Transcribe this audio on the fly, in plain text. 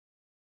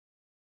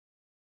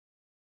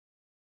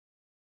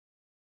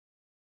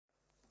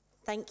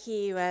Thank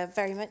you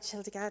very much,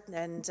 Hildegard,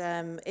 and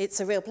it's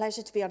a real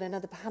pleasure to be on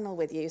another panel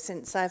with you,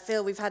 since I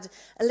feel we've had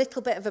a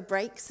little bit of a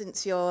break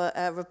since your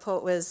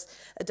report was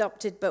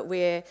adopted, but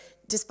we're,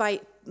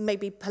 despite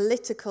maybe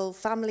political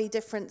family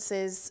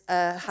differences,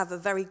 have a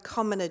very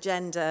common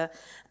agenda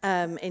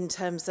in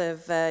terms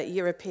of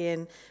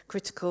European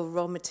critical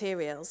raw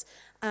materials.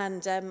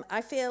 And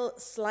I feel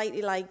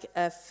slightly like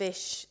a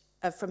fish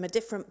from a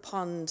different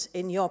pond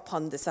in your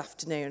pond this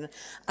afternoon.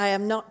 I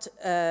am not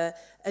a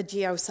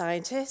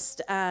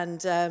geoscientist,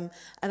 and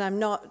I'm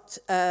not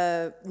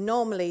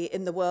normally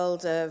in the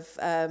world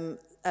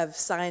of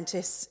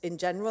scientists in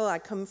general. I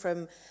come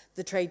from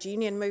the trade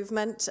union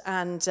movement,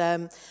 and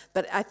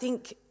but I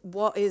think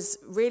what is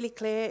really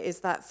clear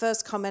is that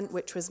first comment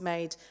which was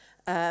made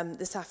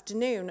this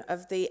afternoon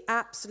of the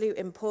absolute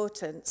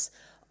importance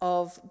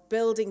of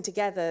building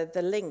together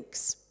the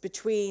links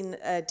between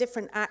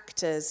different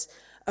actors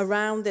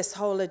around this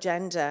whole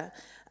agenda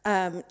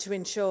to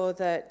ensure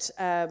that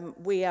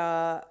we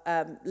are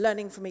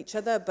learning from each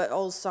other, but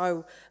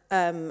also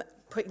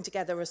putting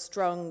together a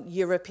strong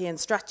European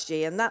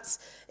strategy. And that's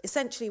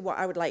essentially what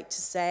I would like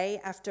to say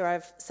after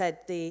I've said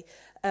the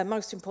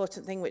most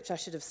important thing, which I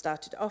should have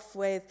started off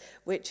with,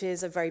 which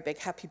is a very big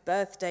happy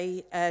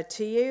birthday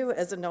to you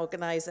as an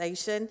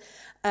organisation.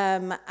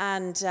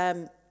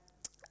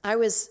 I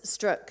was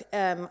struck,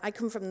 I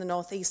come from the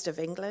northeast of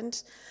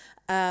England,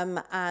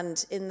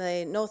 and in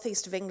the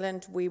northeast of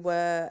England, we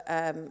were,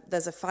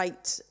 there's a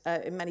fight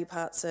in many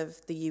parts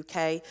of the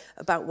UK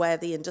about where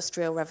the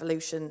Industrial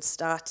Revolution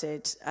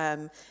started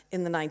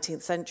in the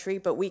 19th century,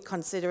 but we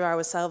consider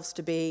ourselves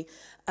to be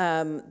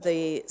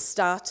the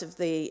start of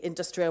the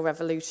Industrial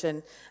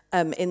Revolution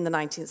in the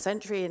 19th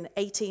century. In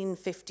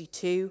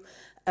 1852,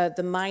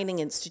 the Mining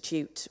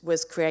Institute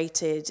was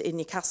created in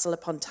Newcastle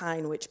upon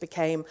Tyne, which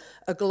became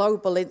a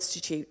global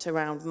institute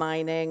around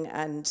mining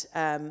and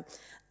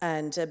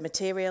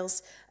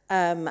materials,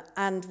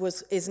 and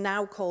is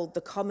now called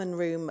the Common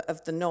Room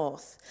of the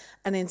North.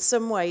 And in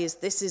some ways,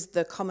 this is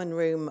the common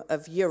room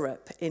of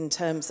Europe in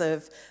terms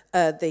of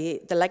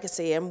the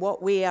legacy. And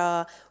what we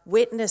are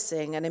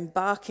witnessing and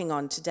embarking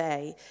on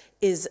today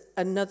is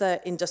another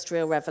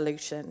industrial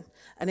revolution,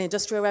 an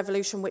industrial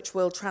revolution which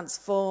will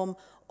transform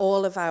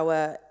all of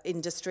our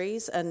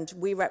industries, and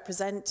we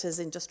represent as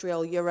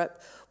IndustriAll Europe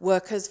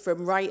workers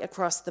from right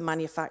across the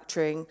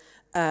manufacturing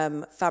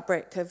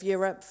fabric of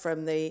Europe,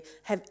 from the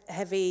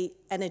heavy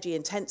energy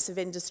intensive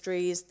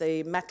industries,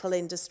 the metal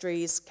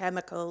industries,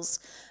 chemicals,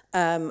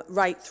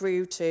 right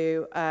through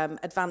to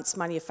advanced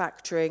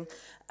manufacturing,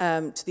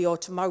 to the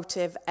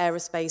automotive,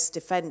 aerospace,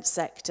 defense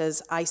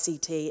sectors,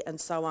 ICT, and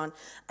so on.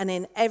 And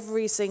in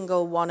every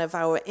single one of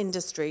our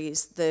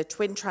industries, the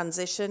twin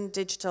transition,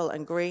 digital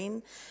and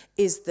green,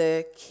 is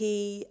the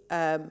key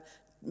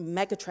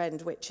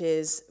megatrend which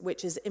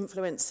is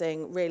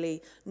influencing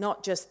really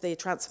not just the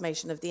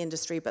transformation of the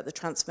industry, but the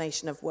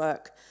transformation of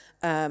work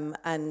and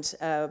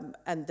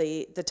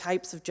the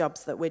types of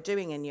jobs that we're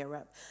doing in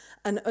Europe.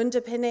 And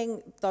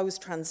underpinning those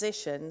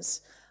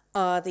transitions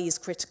are these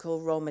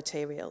critical raw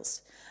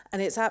materials.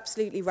 And it's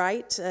absolutely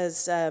right,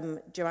 as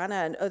Joanna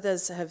and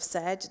others have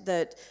said,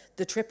 that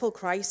the triple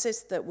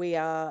crisis that we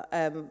are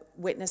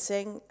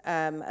witnessing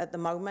at the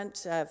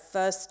moment,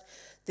 first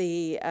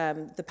the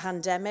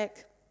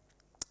pandemic,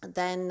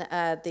 then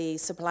the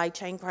supply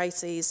chain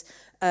crises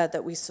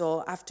that we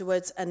saw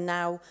afterwards, and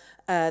now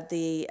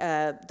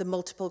the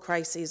multiple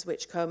crises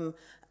which come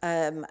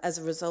as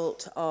a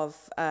result of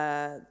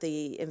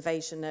the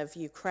invasion of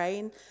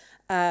Ukraine,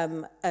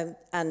 and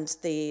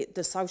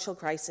the social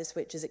crisis,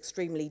 which is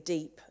extremely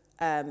deep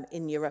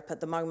in Europe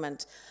at the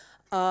moment,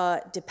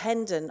 are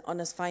dependent on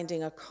us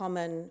finding a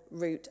common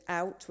route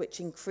out,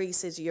 which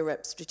increases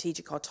Europe's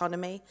strategic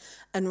autonomy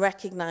and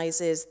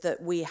recognises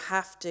that we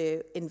have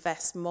to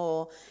invest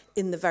more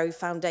in the very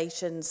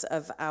foundations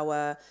of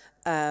our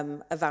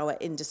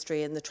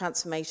industry and the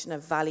transformation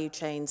of value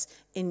chains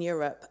in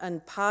Europe.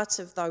 And part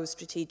of those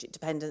strategic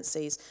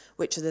dependencies,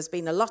 which there's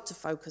been a lot to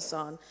focus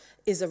on,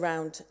 is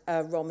around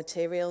raw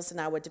materials and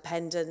our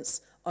dependence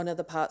on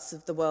other parts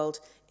of the world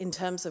in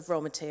terms of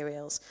raw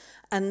materials.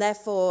 And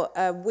therefore,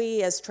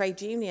 we as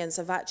trade unions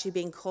have actually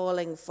been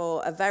calling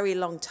for a very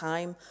long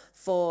time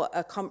for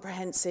a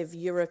comprehensive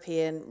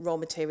European raw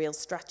materials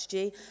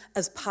strategy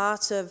as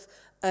part of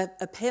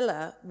a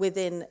pillar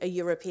within a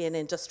European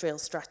industrial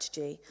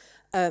strategy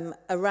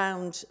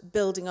around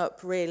building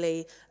up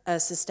really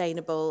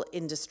sustainable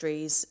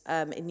industries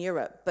in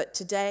Europe. But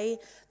today,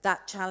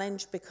 that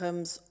challenge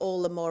becomes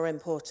all the more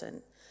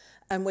important.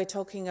 And we're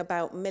talking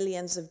about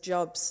millions of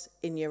jobs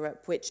in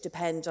Europe which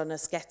depend on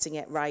us getting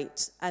it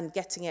right and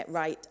getting it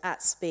right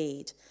at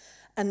speed.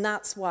 And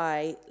that's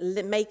why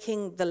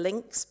making the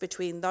links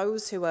between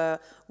those who are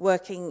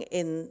working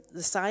in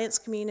the science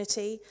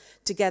community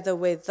together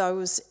with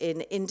those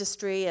in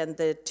industry and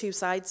the two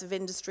sides of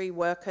industry,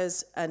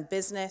 workers and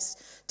business,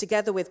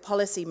 together with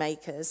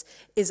policymakers,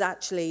 is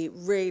actually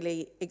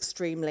really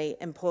extremely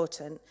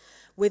important.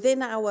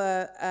 Within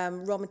our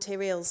raw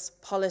materials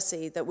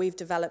policy that we've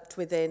developed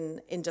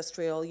within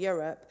IndustriAll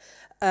Europe,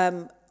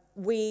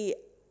 we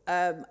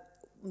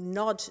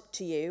nod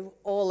to you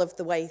all of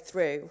the way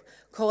through,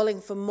 calling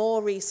for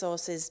more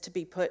resources to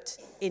be put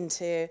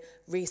into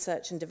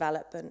research and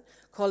development,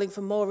 calling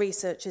for more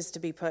resources to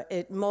be put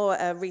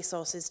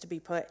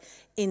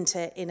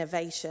into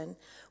innovation.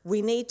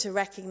 We need to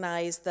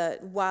recognise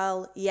that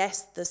while,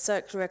 yes, the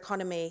circular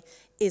economy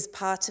is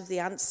part of the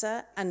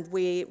answer, and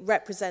we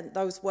represent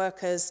those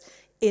workers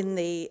in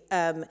the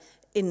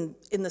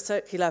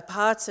circular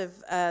part of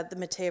the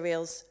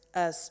materials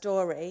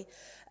story,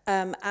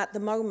 at the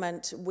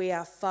moment, we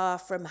are far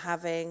from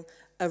having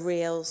a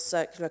real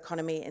circular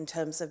economy in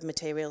terms of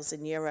materials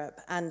in Europe.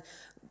 And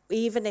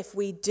even if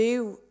we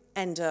do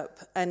end up,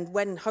 and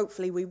when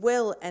hopefully we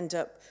will end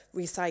up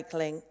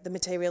recycling the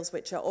materials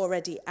which are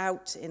already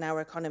out in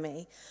our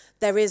economy,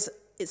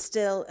 it's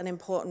still an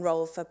important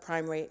role for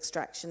primary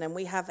extraction. And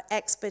we have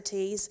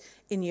expertise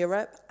in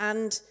Europe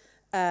and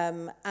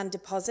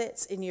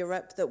deposits in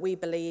Europe that we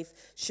believe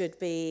should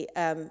be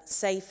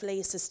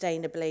safely,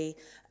 sustainably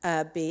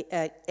be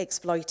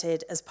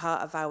exploited as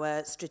part of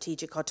our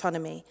strategic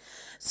autonomy.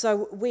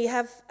 So we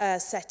have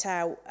set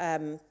out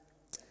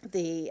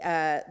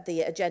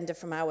the agenda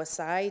from our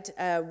side.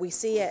 We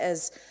see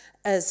it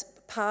as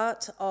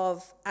part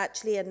of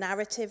actually a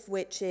narrative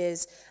which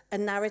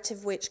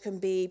can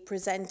be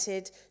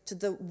presented to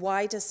the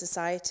wider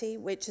society,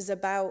 which is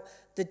about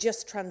the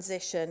just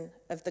transition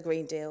of the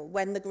Green Deal.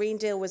 When the Green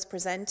Deal was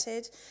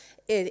presented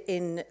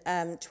in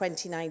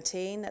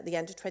 2019, at the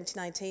end of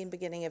 2019,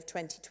 beginning of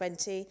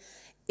 2020,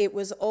 it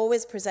was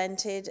always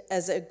presented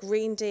as a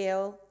Green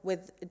Deal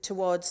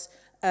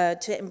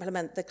to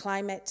implement the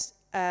climate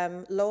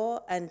law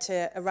and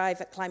to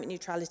arrive at climate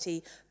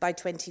neutrality by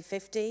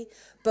 2050,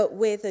 but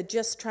with a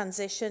just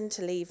transition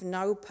to leave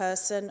no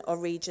person or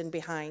region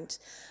behind.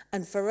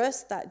 And for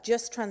us, that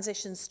just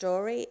transition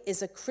story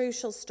is a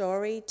crucial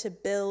story to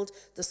build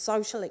the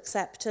social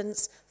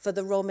acceptance for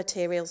the raw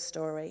materials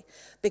story,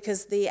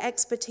 because the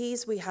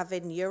expertise we have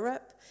in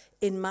Europe,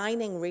 in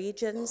mining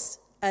regions,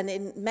 and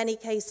in many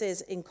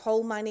cases in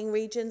coal mining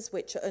regions,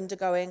 which are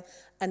undergoing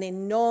an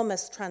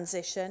enormous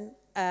transition,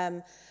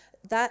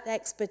 that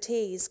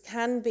expertise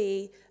can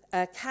be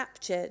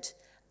captured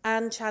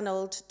and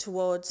channeled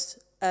towards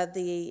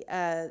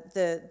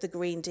the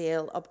Green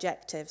Deal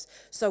objectives.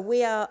 So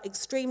we are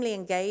extremely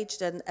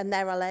engaged, and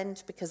there I'll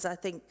end because I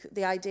think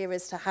the idea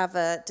is to have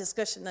a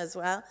discussion as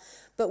well.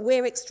 But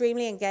we're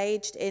extremely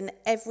engaged in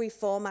every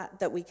format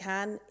that we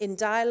can, in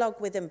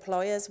dialogue with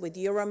employers, with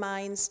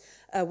Euromines,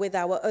 with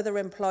our other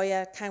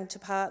employer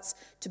counterparts,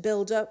 to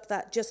build up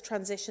that just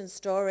transition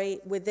story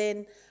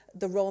within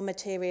the raw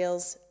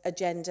materials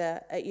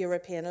agenda at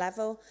European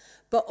level,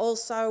 but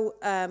also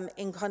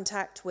in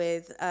contact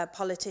with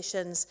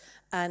politicians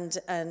and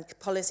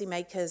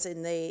policymakers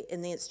in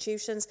the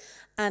institutions.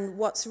 And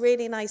what's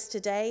really nice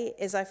today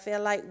is I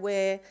feel like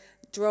we're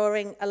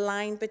drawing a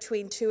line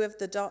between two of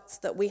the dots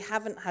that we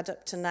haven't had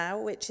up to now,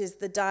 which is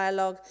the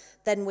dialogue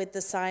then with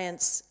the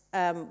science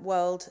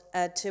world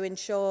to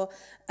ensure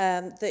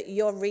that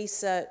your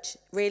research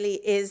really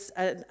is,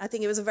 I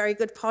think it was a very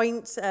good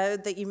point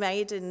that you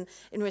made in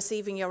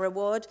receiving your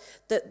award,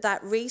 that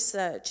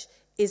research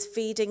is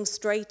feeding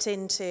straight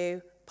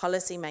into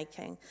policy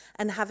making,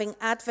 and having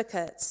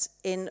advocates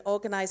in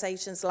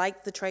organisations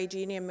like the trade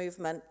union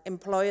movement,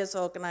 employers'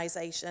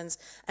 organisations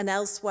and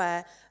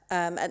elsewhere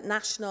at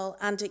national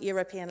and at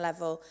European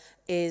level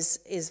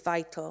is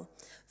vital.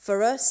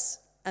 For us,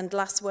 and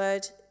last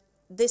word,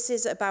 this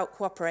is about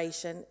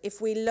cooperation.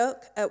 If we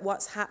look at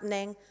what's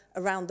happening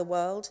around the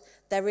world,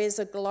 there is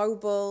a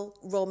global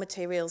raw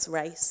materials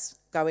race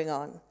going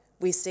on.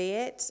 We see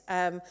it.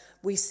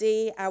 We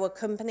see our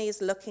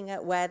companies looking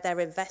at where they're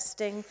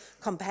investing,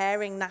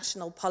 comparing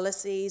national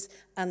policies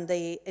and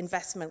the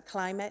investment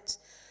climate.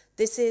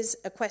 This is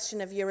a question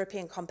of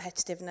European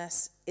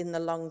competitiveness in the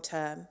long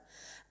term.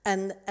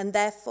 And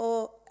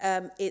therefore,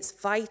 it's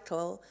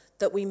vital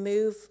that we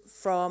move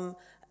from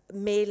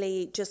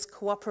merely just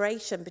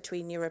cooperation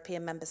between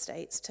European member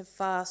states to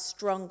far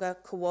stronger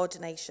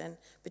coordination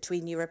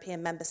between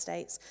European member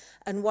states.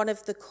 And one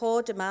of the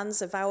core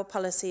demands of our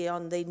policy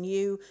on the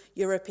new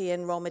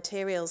European raw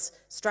materials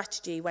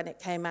strategy when it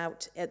came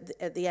out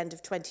at the end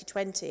of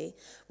 2020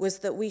 was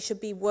that we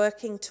should be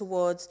working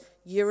towards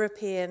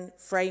European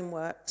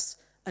frameworks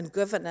and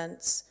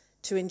governance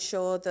to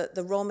ensure that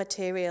the raw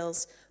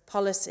materials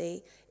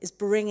policy is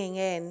bringing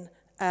in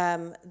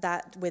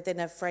that within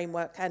a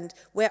framework, and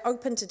we're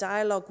open to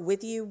dialogue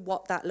with you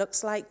what that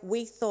looks like.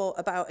 We thought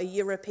about a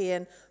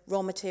European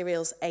raw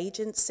materials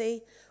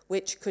agency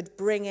which could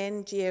bring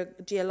in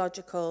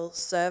geological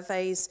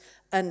surveys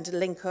and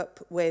link up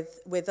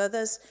with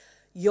others.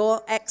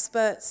 You're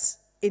experts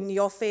in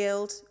your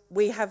field,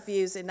 we have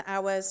views in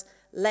ours.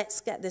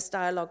 Let's get this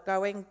dialogue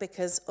going,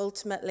 because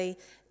ultimately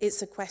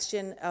it's a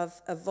question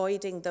of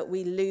avoiding that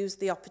we lose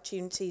the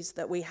opportunities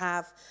that we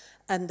have,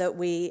 and that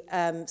we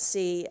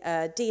see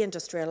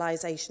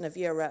deindustrialization of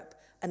Europe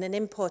and an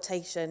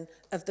importation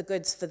of the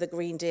goods for the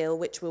Green Deal,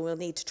 which we will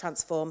need to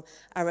transform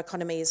our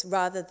economies,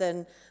 rather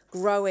than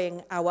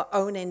growing our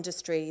own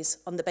industries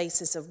on the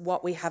basis of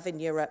what we have in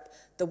Europe,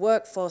 the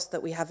workforce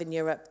that we have in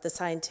Europe, the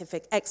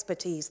scientific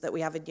expertise that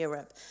we have in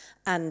Europe,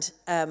 and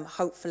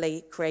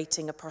hopefully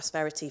creating a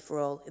prosperity for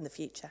all in the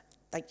future.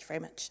 Thank you very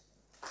much.